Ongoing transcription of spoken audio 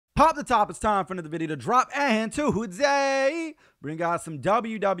Pop the top, it's time for another video to drop, and today, bring out some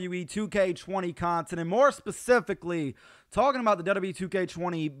WWE 2K20 content, and more specifically, talking about the WWE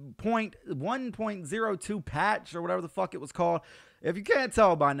 2K20 1.02 patch, or whatever the fuck it was called. If you can't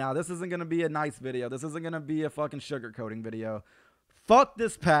tell by now, this isn't going to be a nice video. This isn't going to be a fucking sugarcoating video. Fuck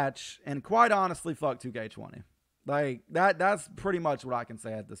this patch, and quite honestly, fuck 2K20. Like, that's pretty much what I can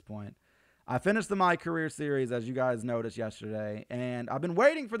say at this point. I finished the My Career series, as you guys noticed yesterday, and I've been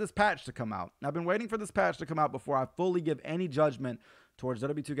waiting for this patch to come out. I've been waiting for this patch to come out before I fully give any judgment towards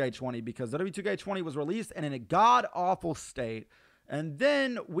WWE 2K20, because WWE 2K20 was released in a god-awful state, and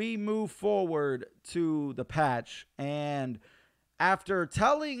then we move forward to the patch, and after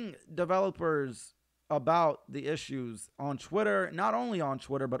telling developers about the issues on Twitter, not only on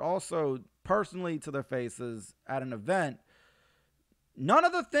Twitter, but also personally to their faces at an event, none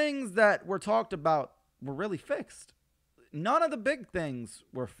of the things that were talked about were really fixed. None of the big things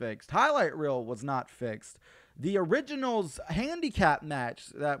were fixed. Highlight reel was not fixed. The Originals handicap match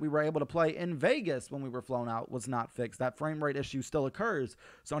that we were able to play in Vegas when we were flown out was not fixed. That frame rate issue still occurs.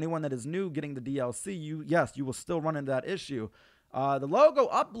 So anyone that is new getting the DLC, you will still run into that issue. The logo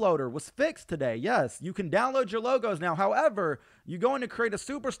uploader was fixed today. Yes, you can download your logos now. However, you go in to create a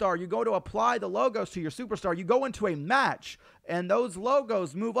superstar, you go to apply the logos to your superstar, you go into a match, and those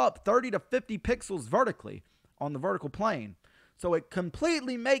logos move up 30 to 50 pixels vertically on the vertical plane. So it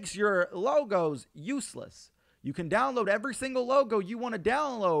completely makes your logos useless. You can download every single logo you want to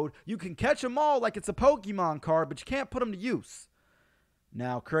download. You can catch them all like it's a Pokemon card, but you can't put them to use.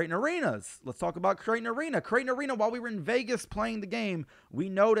 Now, creating arenas. Let's talk about creating arena. Creating arena, while we were in Vegas playing the game, we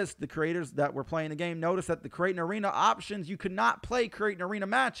noticed, the creators that were playing the game noticed that the creating arena options, you could not play creating arena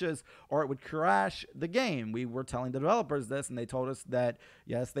matches or it would crash the game. We were telling the developers this, and they told us that,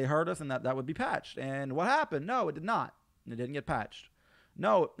 yes, they heard us and that would be patched. And what happened? No, it did not. It didn't get patched.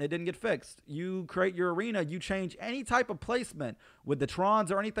 No, it didn't get fixed. You create your arena, you change any type of placement with the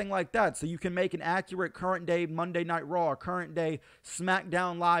Trons or anything like that, so you can make an accurate current day Monday Night Raw or current day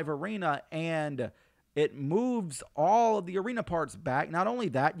SmackDown Live arena, and it moves all of the arena parts back. Not only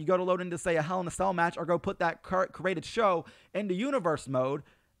that, you go to load into, say, a Hell in a Cell match, or go put that created show into universe mode,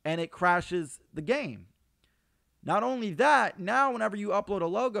 and it crashes the game. Not only that, now whenever you upload a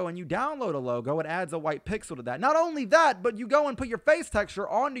logo and you download a logo, it adds a white pixel to that. Not only that, but you go and put your face texture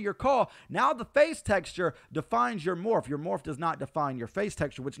onto your call. Now the face texture defines your morph. Your morph does not define your face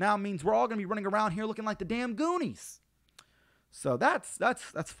texture, which now means we're all going to be running around here looking like the damn Goonies. So that's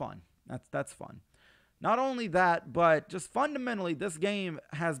fun. That's fun. Not only that, but just fundamentally, this game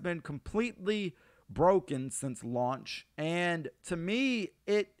has been completely broken since launch. And to me,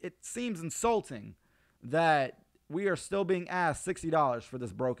 it seems insulting that we are still being asked $60 for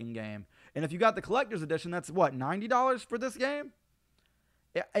this broken game. And if you got the collector's edition, that's what, $90 for this game?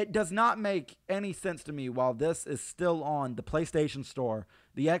 It does not make any sense to me while this is still on the PlayStation Store,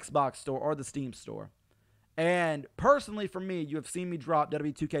 the Xbox Store, or the Steam Store. And personally, for me, you have seen me drop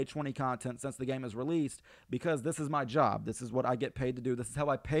WWE 2K20 content since the game is released, because this is my job. This is what I get paid to do. This is how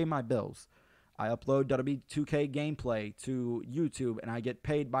I pay my bills. I upload WWE 2K gameplay to YouTube, and I get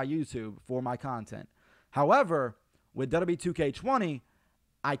paid by YouTube for my content. However, with WWE 2K20,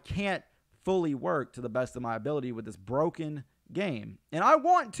 I can't fully work to the best of my ability with this broken game. And I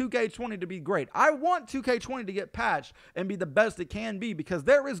want 2K20 to be great. I want 2K20 to get patched and be the best it can be, because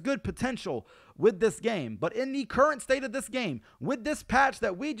there is good potential with this game. But in the current state of this game, with this patch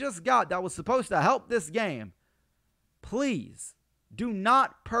that we just got that was supposed to help this game, please do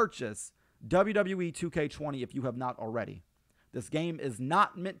not purchase WWE 2K20 if you have not already. This game is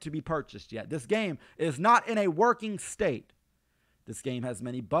not meant to be purchased yet. This game is not in a working state. This game has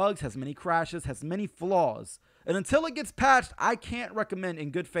many bugs, has many crashes, has many flaws. And until it gets patched, I can't recommend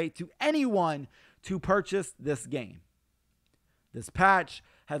in good faith to anyone to purchase this game. This patch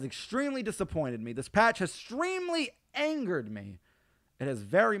has extremely disappointed me. This patch has extremely angered me. It has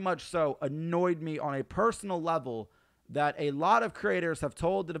very much so annoyed me on a personal level, that a lot of creators have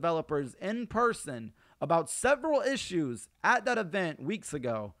told the developers in person about several issues at that event weeks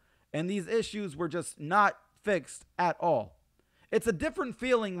ago, and these issues were just not fixed at all. It's a different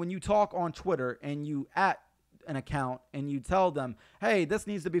feeling when you talk on Twitter and you at an account and you tell them, hey, this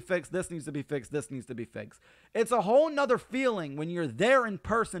needs to be fixed, this needs to be fixed, this needs to be fixed. It's a whole nother feeling when you're there in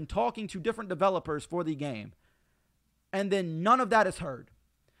person talking to different developers for the game, and then none of that is heard.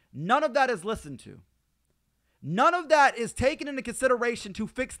 None of that is listened to. None of that is taken into consideration to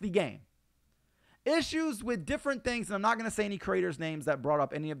fix the game. Issues with different things, and I'm not going to say any creators' names that brought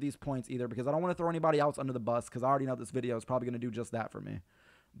up any of these points either, because I don't want to throw anybody else under the bus, because I already know this video is probably going to do just that for me.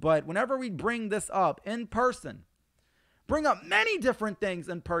 But whenever we bring this up in person, bring up many different things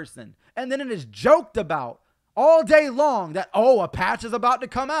in person, and then it is joked about all day long that, oh, a patch is about to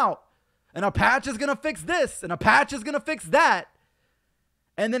come out, and a patch is going to fix this, and a patch is going to fix that,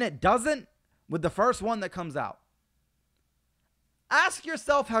 and then it doesn't with the first one that comes out. Ask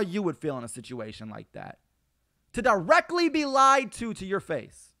yourself how you would feel in a situation like that. To directly be lied to your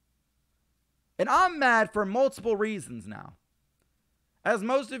face. And I'm mad for multiple reasons now. As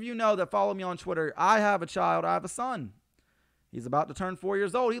most of you know that follow me on Twitter, I have a child, I have a son. He's about to turn 4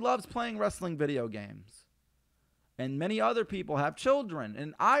 years old. He loves playing wrestling video games. And many other people have children.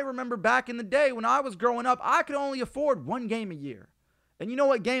 And I remember back in the day when I was growing up, I could only afford one game a year. And you know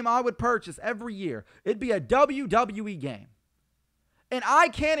what game I would purchase every year? It'd be a WWE game. And I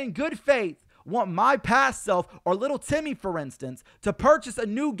can't, in good faith, want my past self, or little Timmy, for instance, to purchase a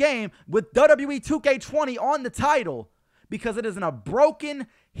new game with WWE 2K20 on the title because it is in a broken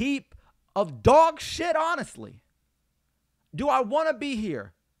heap of dog shit, honestly. Do I want to be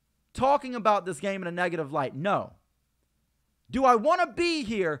here talking about this game in a negative light? No. Do I want to be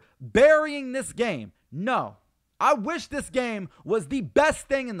here burying this game? No. I wish this game was the best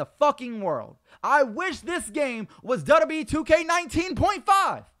thing in the fucking world. I wish this game was WWE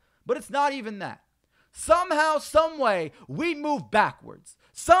 2K19.5, but it's not even that. Somehow, some way, we moved backwards.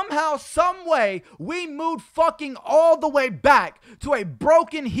 Somehow, some way, we moved fucking all the way back to a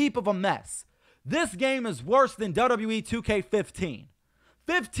broken heap of a mess. This game is worse than WWE 2K15.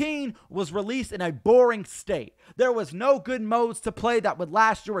 15 was released in a boring state. There was no good modes to play that would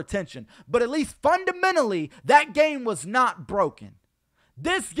last your attention. But at least fundamentally, that game was not broken.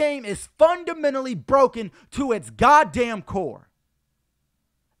 This game is fundamentally broken to its goddamn core.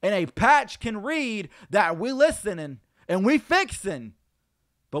 And a patch can read that we listening and we fixing.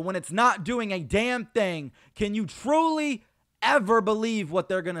 But when it's not doing a damn thing, can you truly ever believe what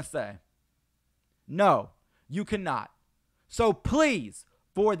they're going to say? No, you cannot. So please,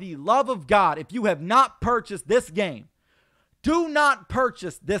 for the love of God, if you have not purchased this game, do not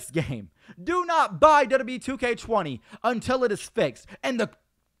purchase this game. Do not buy WWE 2K20 until it is fixed. And the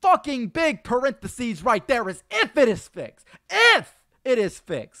fucking big parentheses right there is if it is fixed. If it is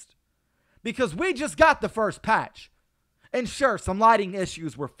fixed. Because we just got the first patch. And sure, some lighting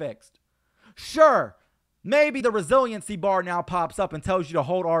issues were fixed. Sure, maybe the resiliency bar now pops up and tells you to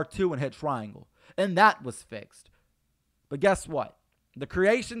hold R2 and hit triangle. And that was fixed. But guess what? The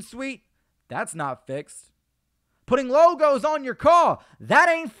creation suite, that's not fixed. Putting logos on your car, that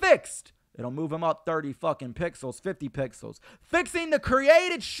ain't fixed. It'll move them up 30 fucking pixels, 50 pixels. Fixing the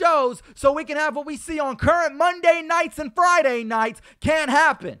created shows so we can have what we see on current Monday nights and Friday nights can't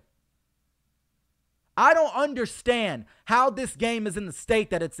happen. I don't understand how this game is in the state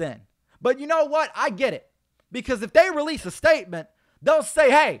that it's in. But you know what? I get it. Because if they release a statement, they'll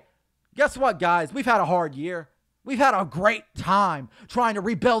say, hey, guess what, guys? We've had a hard year. We've had a great time trying to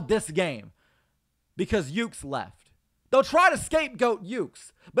rebuild this game because Ukes left. They'll try to scapegoat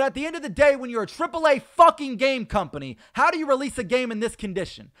Ukes. But at the end of the day, when you're a AAA fucking game company, how do you release a game in this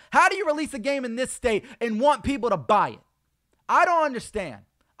condition? How do you release a game in this state and want people to buy it? I don't understand.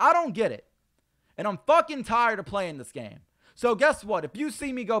 I don't get it. And I'm fucking tired of playing this game. So guess what? If you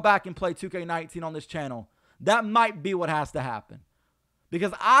see me go back and play 2K19 on this channel, that might be what has to happen.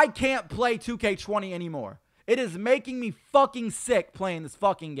 Because I can't play 2K20 anymore. It is making me fucking sick playing this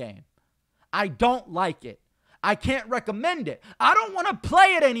fucking game. I don't like it. I can't recommend it. I don't want to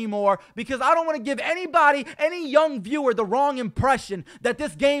play it anymore because I don't want to give anybody, any young viewer, the wrong impression that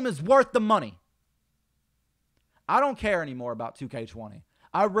this game is worth the money. I don't care anymore about 2K20.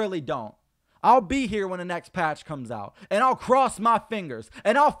 I really don't. I'll be here when the next patch comes out, and I'll cross my fingers,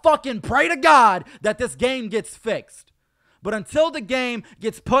 and I'll fucking pray to God that this game gets fixed. But until the game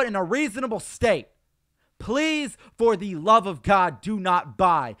gets put in a reasonable state, please, for the love of God, do not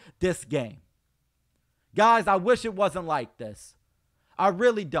buy this game. Guys, I wish it wasn't like this. I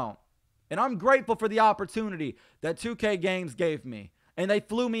really don't. And I'm grateful for the opportunity that 2K Games gave me. And they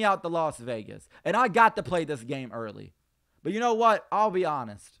flew me out to Las Vegas. And I got to play this game early. But you know what? I'll be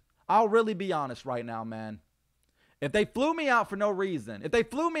honest. I'll really be honest right now, man. If they flew me out for no reason, if they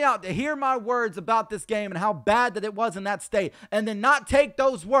flew me out to hear my words about this game and how bad that it was in that state, and then not take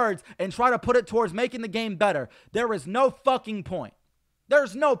those words and try to put it towards making the game better, there is no fucking point.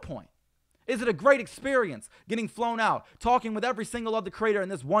 There's no point. Is it a great experience getting flown out, talking with every single other creator in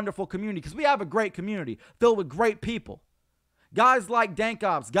this wonderful community? Because we have a great community filled with great people. Guys like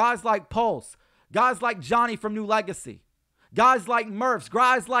Dankops, guys like Pulse, guys like Johnny from New Legacy, guys like Murphs,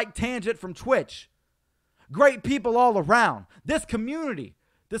 guys like Tangent from Twitch. Great people all around. This community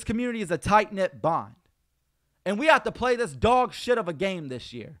is a tight-knit bond. And we have to play this dog shit of a game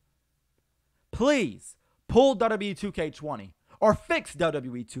this year. Please, pull WWE 2K20 or fix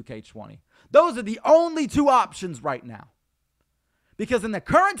WWE 2K20. Those are the only two options right now. Because in the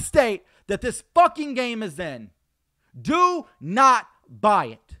current state that this fucking game is in, do not buy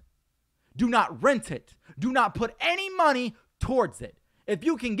it. Do not rent it. Do not put any money towards it. If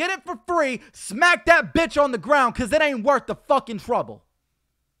you can get it for free, smack that bitch on the ground because it ain't worth the fucking trouble.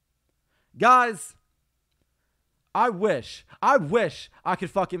 Guys, I wish I could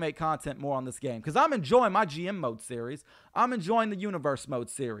fucking make content more on this game because I'm enjoying my GM mode series. I'm enjoying the universe mode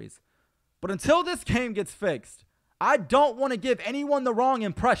series. But until this game gets fixed, I don't want to give anyone the wrong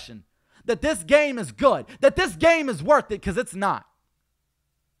impression that this game is good, that this game is worth it, because it's not.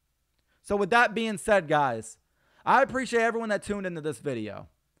 So with that being said, guys, I appreciate everyone that tuned into this video.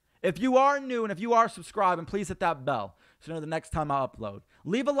 If you are new and if you are subscribing, please hit that bell so you know the next time I upload.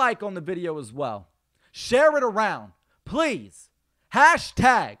 Leave a like on the video as well. Share it around. Please.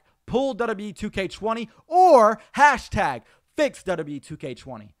 Hashtag pull WWE 2K20 or hashtag fix WWE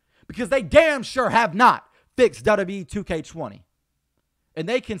 2K20. Because they damn sure have not fixed WWE 2K20. And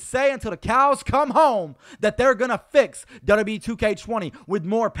they can say until the cows come home that they're going to fix WWE 2K20 with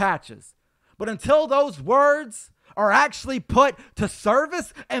more patches. But until those words are actually put to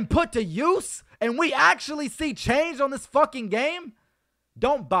service and put to use, and we actually see change on this fucking game,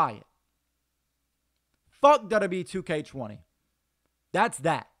 don't buy it. Fuck WWE 2K20. That's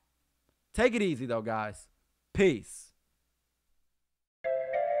that. Take it easy though, guys. Peace.